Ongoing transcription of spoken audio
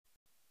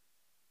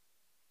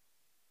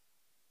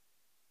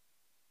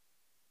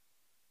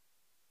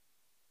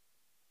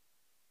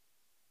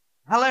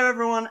Hello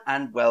everyone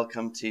and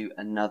welcome to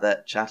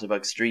another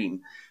Chatterbug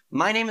stream.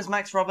 My name is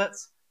Max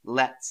Roberts.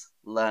 Let's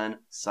learn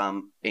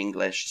some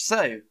English.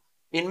 So,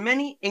 in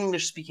many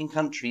English-speaking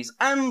countries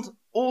and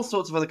all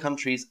sorts of other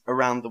countries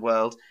around the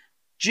world,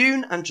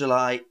 June and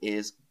July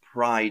is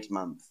Pride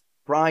Month.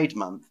 Pride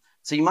Month.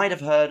 So you might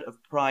have heard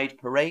of Pride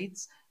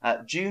parades.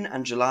 June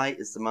and July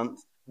is the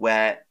month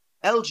where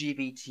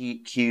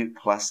LGBTQ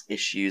plus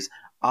issues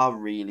are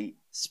really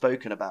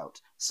spoken about.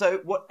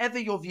 So whatever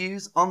your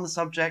views on the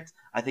subject,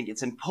 I think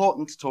it's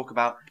important to talk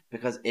about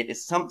because it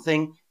is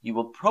something you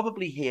will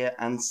probably hear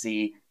and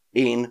see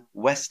in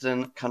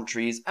Western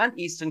countries and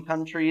Eastern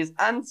countries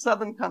and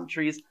Southern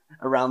countries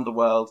around the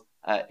world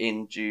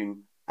in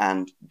June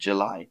and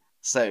July.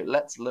 So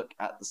let's look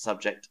at the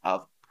subject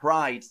of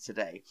Pride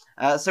today.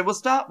 So we'll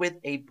start with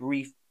a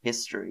brief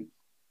history.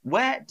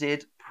 Where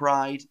did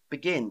Pride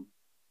begin?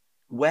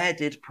 Where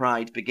did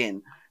Pride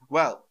begin?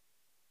 Well,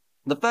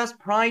 the first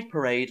Pride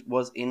parade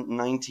was in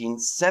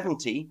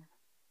 1970,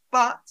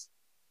 but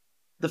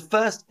the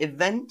first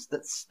event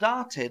that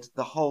started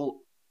the whole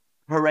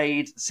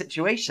parade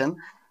situation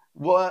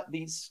were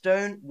the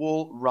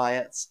Stonewall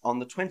riots on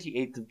the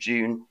 28th of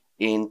June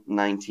in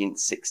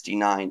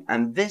 1969.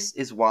 And this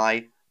is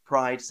why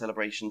Pride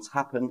celebrations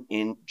happen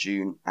in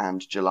June and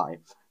July.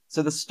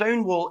 So the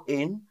Stonewall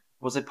Inn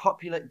was a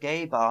popular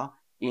gay bar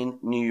in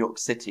New York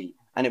City,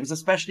 and it was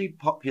especially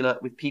popular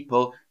with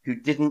people who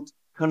didn't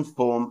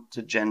conform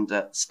to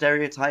gender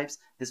stereotypes.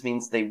 This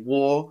means they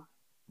wore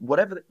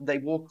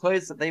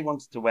clothes that they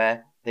wanted to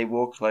wear. They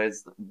wore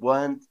clothes that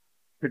weren't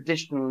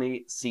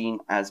traditionally seen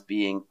as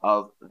being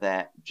of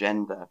their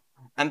gender.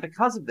 And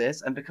because of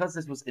this, and because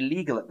this was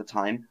illegal at the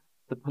time,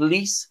 the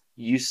police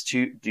used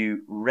to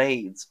do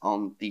raids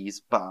on these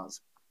bars.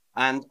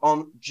 And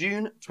on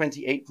June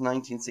 28,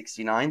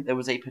 1969, there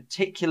was a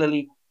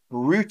particularly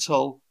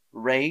brutal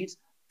raid.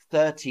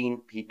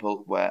 13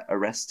 people were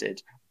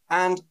arrested.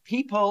 And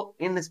people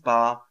in this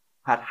bar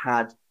had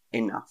had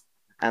enough.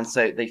 And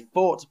so they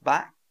fought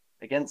back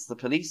against the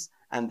police,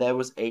 and there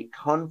was a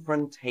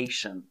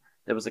confrontation.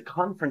 There was a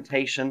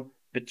confrontation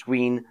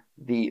between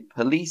the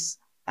police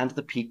and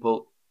the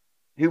people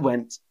who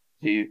went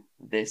to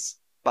this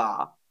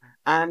bar.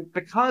 And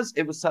because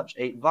it was such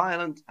a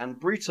violent and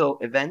brutal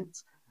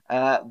event,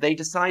 they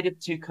decided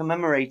to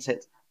commemorate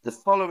it the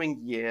following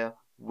year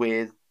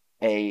with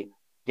a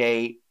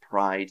gay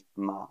pride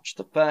march,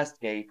 the first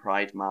gay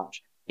pride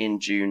march in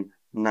June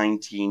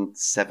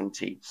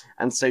 1970.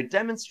 And so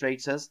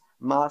demonstrators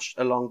marched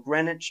along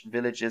Greenwich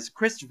Village's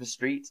Christopher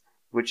Street,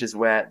 which is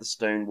where the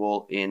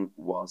Stonewall Inn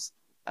was.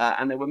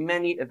 And there were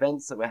many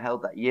events that were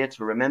held that year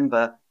to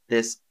remember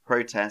this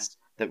protest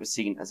that was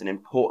seen as an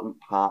important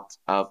part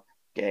of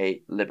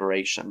gay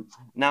liberation.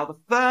 Now, the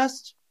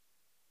first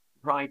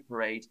Pride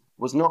parade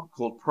was not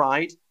called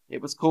Pride.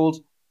 It was called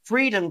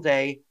Freedom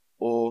Day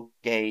or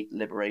Gay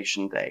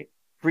Liberation Day.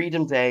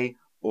 Freedom Day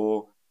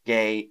or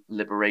Gay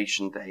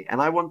Liberation Day.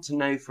 And I want to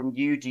know from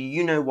you, do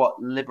you know what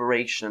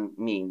liberation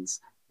means?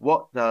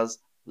 What does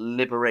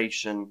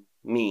liberation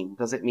mean?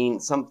 Does it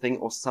mean something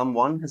or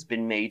someone has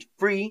been made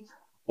free,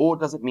 or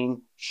does it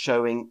mean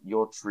showing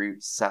your true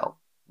self?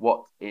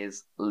 What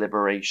is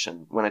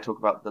liberation? When I talk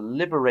about the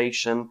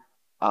liberation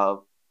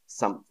of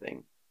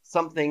something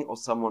or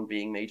someone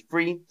being made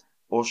free,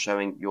 or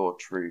showing your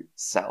true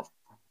self.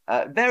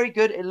 Very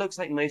good. It looks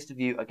like most of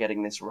you are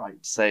getting this right.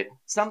 So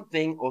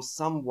something or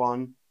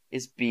someone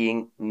is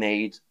being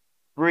made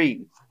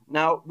free.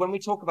 Now, when we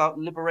talk about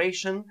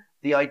liberation,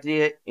 the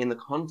idea in the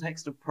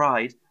context of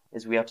Pride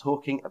is we are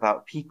talking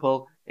about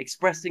people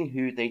expressing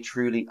who they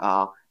truly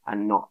are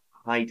and not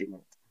hiding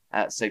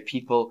it. So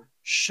people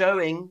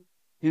showing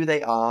who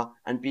they are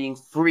and being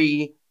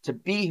free to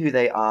be who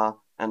they are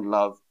and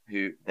love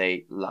who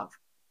they love.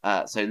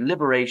 So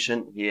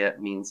liberation here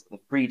means the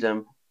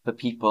freedom for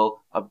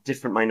people of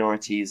different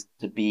minorities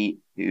to be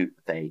who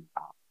they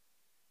are.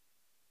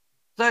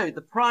 So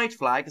the Pride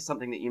flag is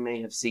something that you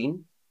may have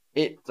seen.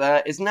 It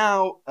is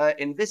now,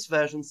 in this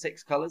version,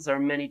 6 colors. There are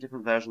many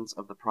different versions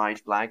of the Pride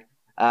flag,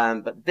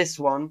 but this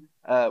one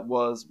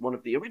was one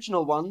of the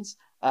original ones.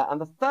 And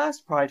the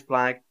first Pride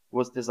flag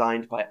was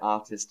designed by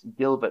artist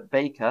Gilbert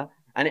Baker,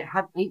 and it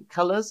had 8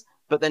 colors,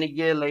 but then a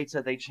year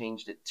later they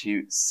changed it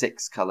to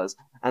 6 colors.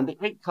 And the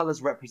 8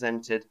 colors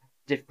represented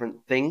different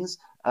things.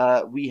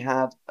 We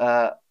had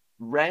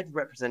red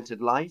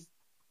represented life,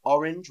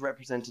 orange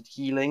represented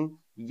healing,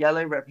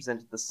 yellow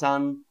represented the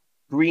sun,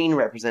 green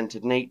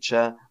represented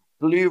nature,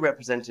 blue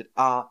represented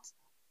art,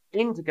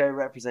 indigo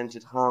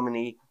represented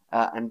harmony,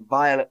 and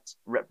violet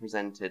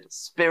represented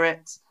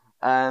spirit.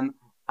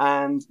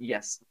 And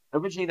yes,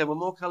 originally there were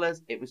more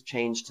colors. It was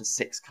changed to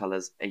 6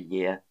 colors a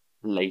year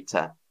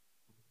later.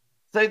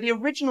 So the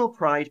original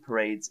Pride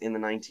parades in the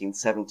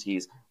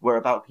 1970s were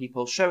about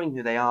people showing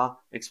who they are,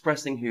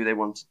 expressing who they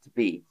wanted to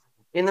be.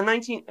 In the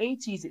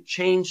 1980s, it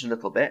changed a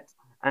little bit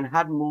and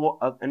had more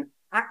of an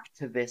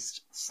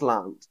activist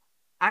slant.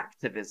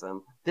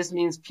 Activism. This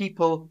means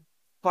people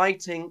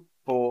fighting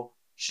for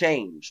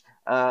change.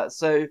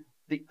 So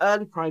the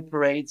early Pride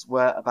parades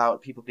were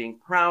about people being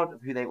proud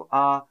of who they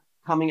are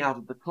coming out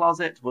of the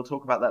closet. We'll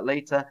talk about that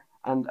later,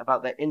 and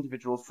about their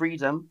individual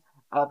freedom.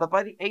 But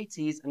by the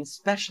 80s, and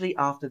especially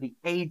after the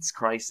AIDS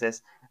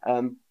crisis,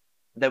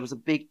 there was a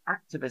big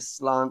activist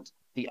slant,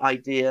 the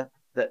idea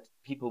that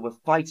people were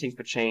fighting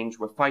for change,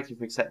 were fighting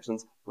for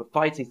acceptance, were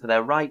fighting for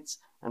their rights,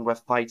 and were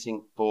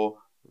fighting for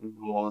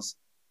laws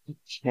to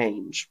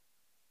change.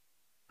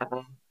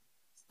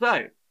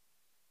 So,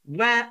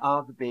 where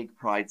are the big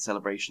Pride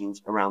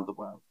celebrations around the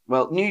world?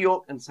 Well, New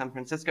York and San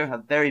Francisco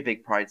have very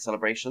big Pride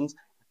celebrations.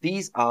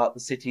 These are the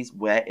cities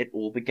where it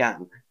all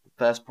began. The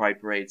first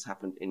Pride parades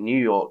happened in New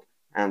York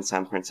and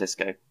San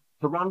Francisco.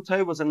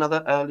 Toronto was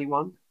another early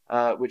one,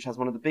 which has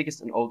one of the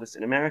biggest and oldest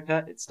in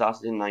America. It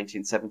started in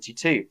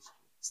 1972.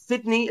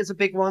 Sydney is a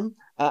big one,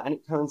 and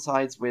it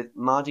coincides with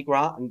Mardi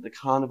Gras and the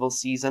carnival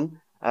season,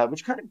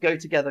 which kind of go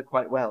together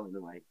quite well in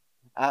a way.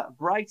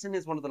 Brighton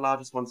is one of the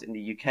largest ones in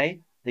the UK.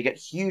 They get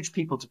huge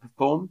people to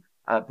perform.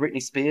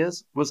 Britney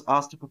Spears was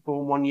asked to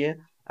perform one year.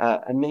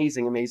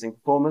 Amazing, amazing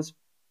performers.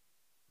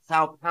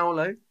 Sao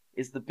Paulo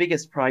is the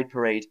biggest Pride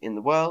parade in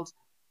the world.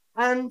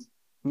 And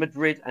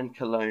Madrid and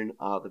Cologne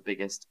are the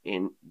biggest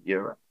in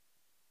Europe.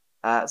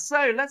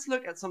 So let's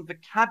look at some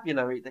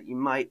vocabulary that you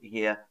might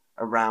hear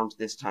around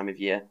this time of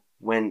year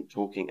when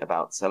talking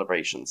about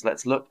celebrations.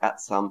 Let's look at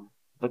some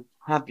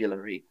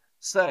vocabulary.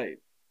 So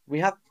we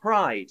have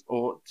pride,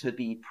 or to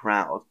be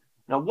proud.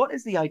 Now, what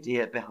is the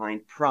idea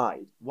behind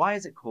pride? Why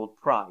is it called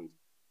pride?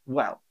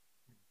 Well,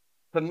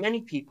 for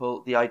many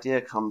people, the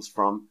idea comes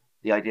from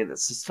the idea that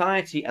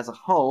society as a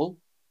whole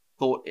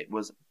thought it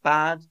was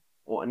bad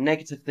or a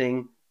negative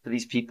thing for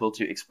these people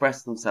to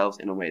express themselves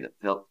in a way that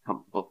felt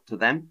comfortable to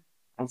them.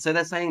 And so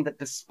they're saying that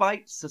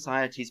despite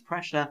society's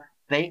pressure,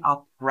 they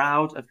are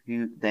proud of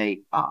who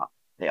they are.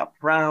 They are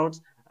proud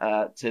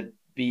to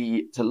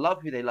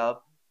love who they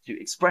love, to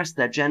express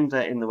their gender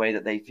in the way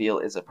that they feel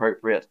is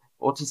appropriate,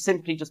 or to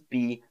simply just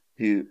be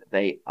who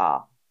they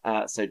are.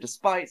 So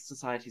despite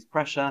society's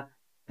pressure,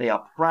 they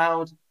are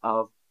proud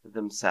of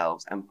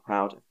themselves and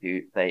proud of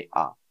who they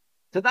are.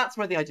 So that's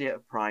where the idea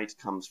of pride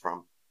comes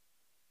from.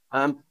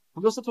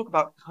 We also talk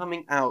about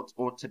coming out,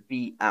 or to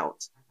be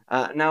out.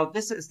 Now,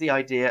 this is the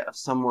idea of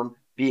someone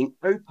being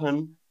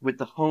open with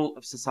the whole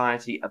of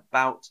society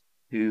about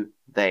who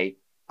they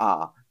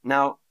are.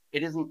 Now,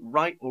 it isn't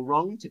right or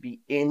wrong to be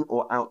in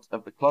or out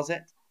of the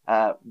closet.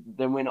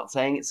 Then we're not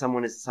saying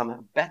someone is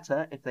somehow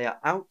better if they are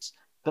out.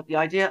 But the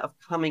idea of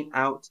coming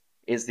out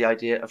is the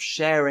idea of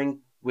sharing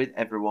with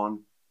everyone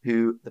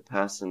who the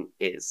person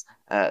is.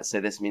 So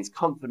this means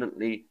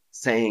confidently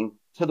saying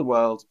to the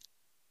world,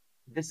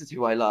 this is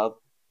who I love,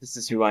 this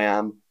is who I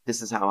am,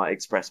 this is how I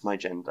express my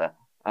gender.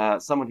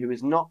 Someone who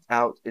is not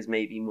out is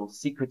maybe more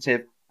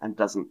secretive and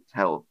doesn't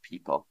tell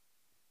people.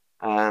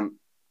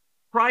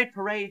 Pride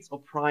parades or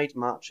pride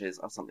marches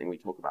are something we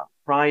talk about.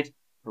 Pride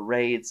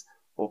parades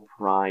or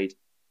pride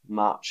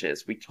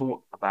marches. We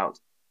talk about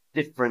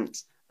different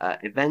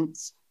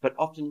events, but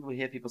often you'll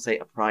hear people say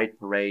a pride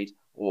parade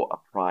or a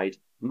pride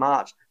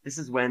march. This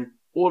is when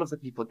all of the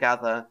people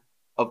gather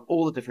of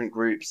all the different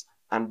groups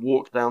and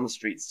walk down the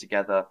streets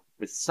together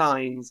with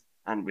signs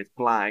and with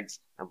flags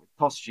and with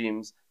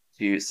costumes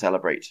to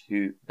celebrate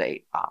who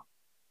they are.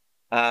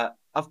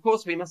 Of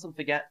course, we mustn't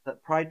forget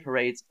that pride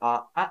parades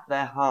are at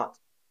their heart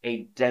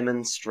a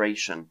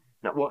demonstration.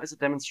 Now, what is a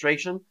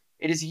demonstration?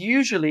 It is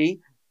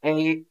usually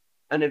an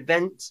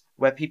event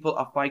where people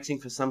are fighting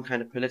for some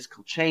kind of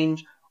political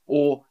change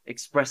or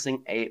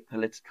expressing a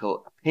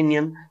political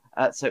opinion.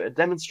 So a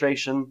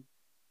demonstration,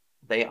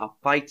 they are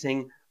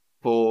fighting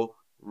for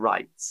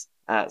rights.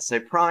 So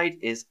pride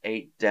is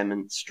a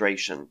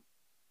demonstration.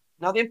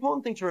 Now, the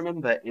important thing to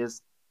remember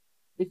is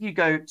if you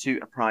go to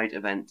a pride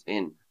event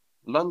in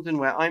London,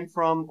 where I'm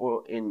from,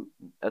 or in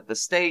the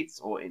States,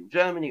 or in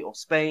Germany, or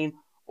Spain,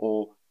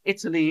 or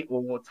Italy,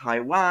 or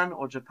Taiwan,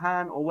 or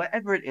Japan, or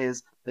wherever it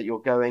is that you're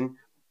going,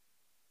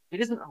 it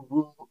isn't a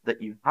rule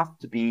that you have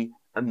to be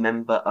a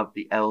member of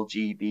the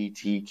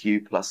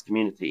LGBTQ plus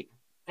community.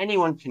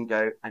 Anyone can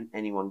go and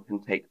anyone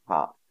can take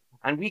part.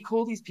 And we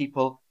call these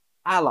people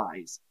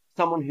allies,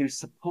 someone who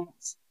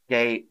supports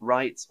gay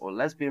rights or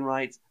lesbian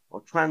rights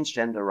or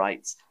transgender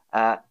rights,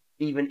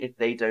 even if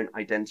they don't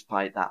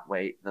identify that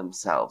way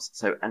themselves.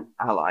 So an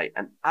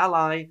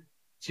ally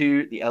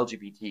to the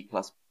LGBT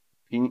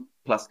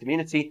plus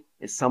community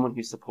is someone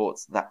who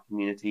supports that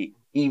community,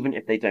 even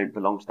if they don't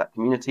belong to that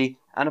community.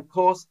 And of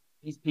course,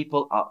 these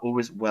people are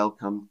always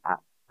welcome at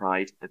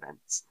Pride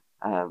events.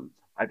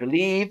 I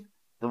believe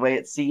the way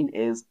it's seen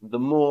is the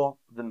more,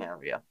 the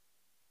merrier.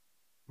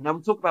 Now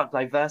we talk about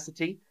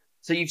diversity.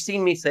 So you've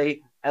seen me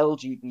say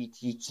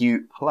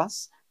LGBTQ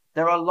plus.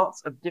 There are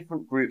lots of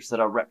different groups that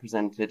are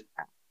represented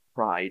at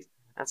Pride.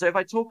 And so if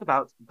I talk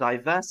about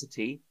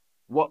diversity,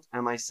 what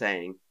am I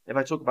saying? If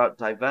I talk about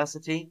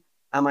diversity,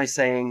 am I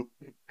saying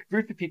a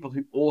group of people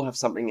who all have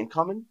something in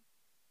common?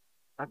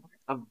 A group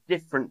of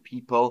different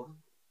people,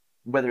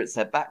 whether it's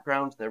their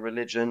background, their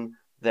religion,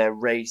 their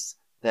race,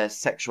 their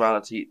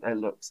sexuality, their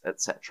looks,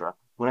 etc.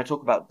 When I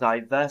talk about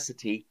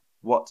diversity,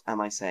 what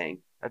am I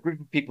saying? A group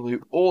of people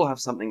who all have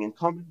something in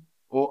common,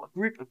 or a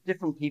group of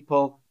different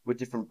people with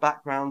different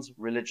backgrounds,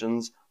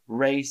 religions,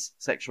 race,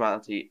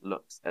 sexuality,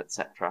 looks,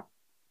 etc.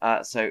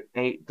 So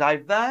a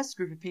diverse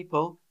group of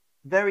people,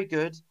 very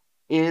good,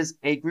 is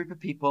a group of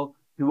people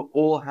who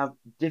all have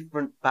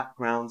different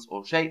backgrounds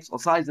or shapes or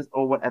sizes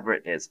or whatever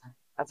it is.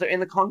 And so in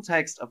the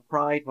context of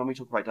Pride, when we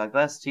talk about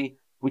diversity,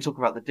 we talk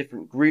about the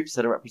different groups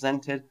that are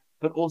represented,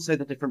 but also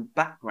the different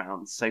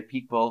backgrounds. So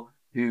people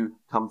who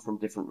come from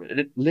different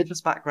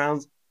religious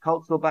backgrounds,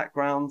 cultural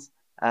backgrounds,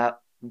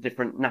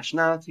 different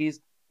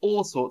nationalities,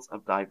 all sorts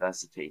of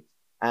diversity.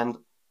 And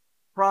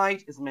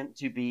Pride is meant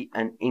to be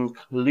an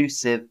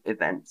inclusive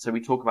event. So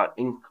we talk about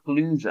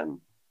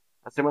inclusion.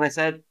 So when I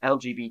said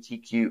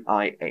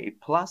LGBTQIA+,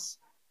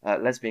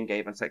 lesbian,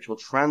 gay,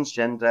 bisexual,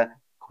 transgender,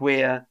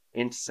 queer,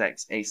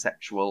 intersex,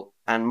 asexual,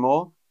 and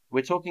more,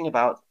 we're talking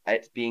about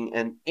it being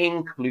an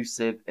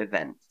inclusive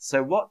event.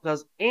 So what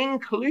does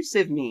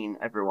inclusive mean,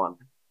 everyone?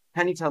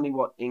 Can you tell me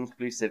what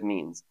inclusive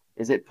means?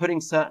 Is it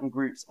putting certain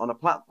groups on a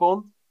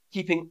platform,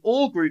 keeping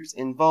all groups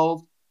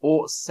involved,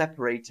 or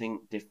separating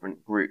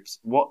different groups?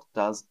 What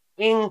does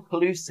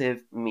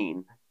inclusive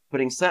mean?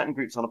 Putting certain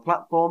groups on a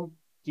platform,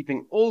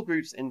 keeping all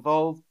groups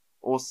involved,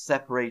 or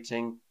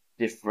separating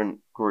different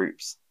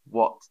groups?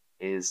 What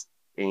is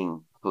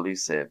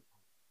inclusive?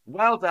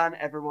 Well done,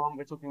 everyone.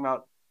 We're talking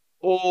about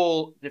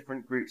all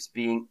different groups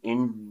being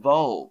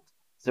involved.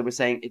 So we're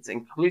saying it's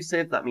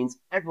inclusive. That means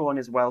everyone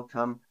is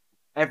welcome,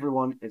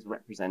 everyone is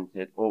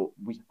represented, or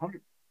we hope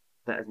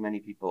that as many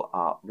people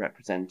are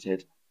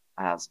represented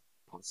as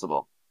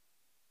possible.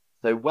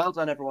 So well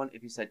done, everyone,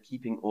 if you said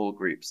keeping all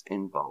groups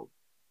involved.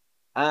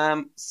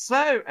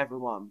 So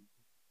everyone,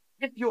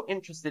 if you're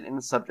interested in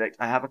the subject,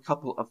 I have a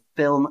couple of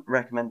film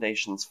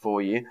recommendations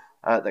for you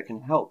that can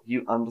help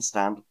you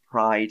understand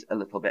Pride a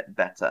little bit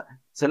better.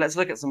 So let's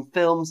look at some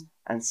films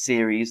and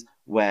series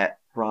where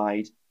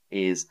Pride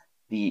is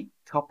the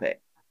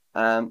topic.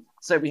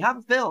 So we have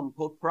a film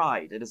called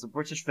Pride. It is a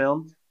British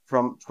film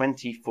from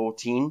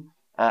 2014,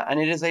 and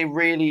it is a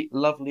really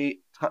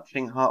lovely,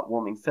 touching,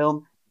 heartwarming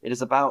film. It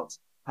is about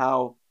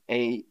how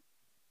a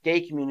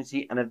gay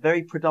community and a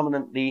very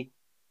predominantly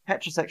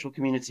heterosexual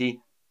community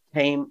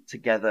came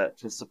together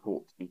to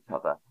support each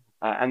other.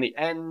 And the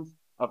end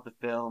of the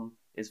film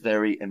is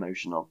very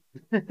emotional.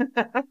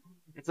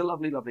 It's a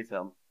lovely, lovely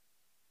film.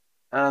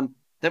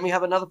 Then we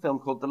have another film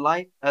called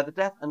The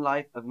Death and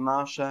Life of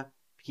Marsha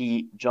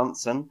P.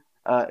 Johnson,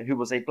 who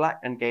was a Black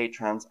and gay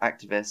trans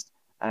activist,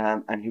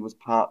 and who was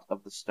part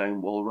of the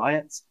Stonewall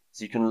riots.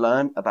 So you can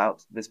learn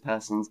about this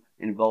person's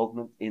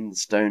involvement in the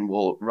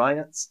Stonewall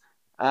riots.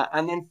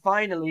 And then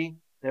finally,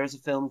 there is a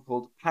film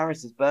called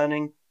Paris is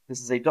Burning.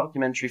 This is a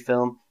documentary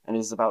film, and it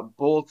is about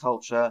ball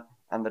culture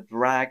and the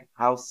drag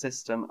house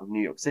system of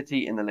New York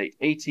City in the late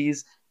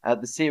 80s.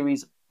 The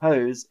series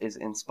Pose is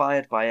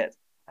inspired by it.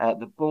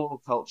 The ball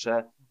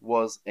culture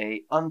was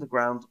an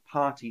underground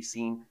party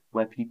scene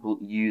where people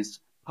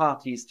used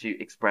parties to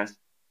express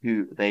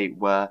who they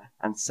were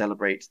and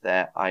celebrate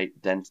their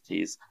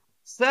identities.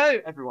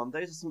 So, everyone,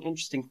 those are some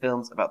interesting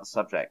films about the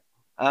subject.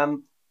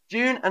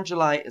 June and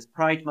July is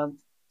Pride Month,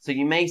 so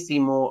you may see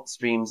more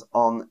streams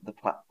on the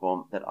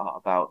platform that are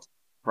about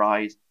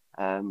Pride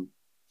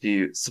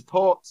to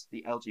support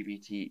the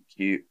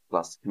LGBTQ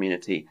plus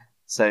community.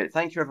 So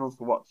thank you everyone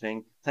for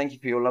watching. Thank you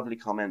for your lovely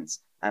comments.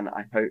 And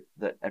I hope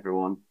that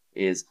everyone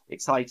is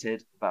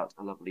excited about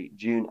a lovely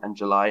June and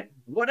July,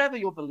 whatever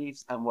your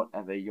beliefs and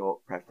whatever your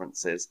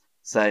preferences.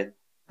 So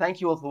thank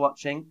you all for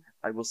watching.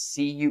 I will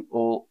see you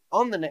all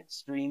on the next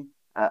stream.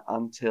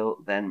 Until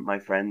then, my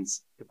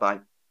friends, goodbye.